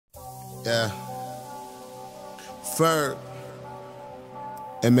Yeah. Ferg.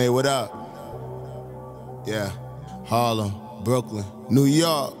 MA, what up? Yeah. Harlem, Brooklyn, New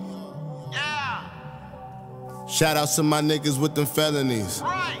York. Yeah. Shout out to my niggas with them felonies.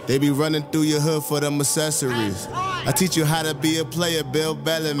 Right. They be running through your hood for them accessories. Right. I teach you how to be a player, Bill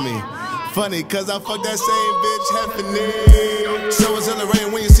Bellamy. Funny, cause I fuck that same bitch Heffany. So it's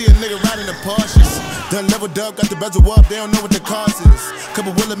Lorraine when you see a nigga riding the Porsches. Done level dub, got the bezel up, they don't know what the cost is.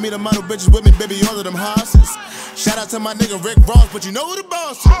 Couple Wilhelmina model bitches with me, baby, all of them horses. Shout out to my nigga Rick Ross, but you know who the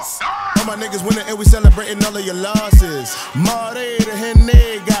boss is. All my niggas winning and we celebrating all of your losses. Marty the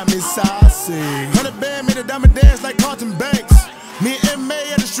Henny got me saucy. 100 band made a diamond dance like Carlton Banks. Me and MA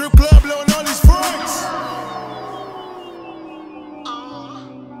at the strip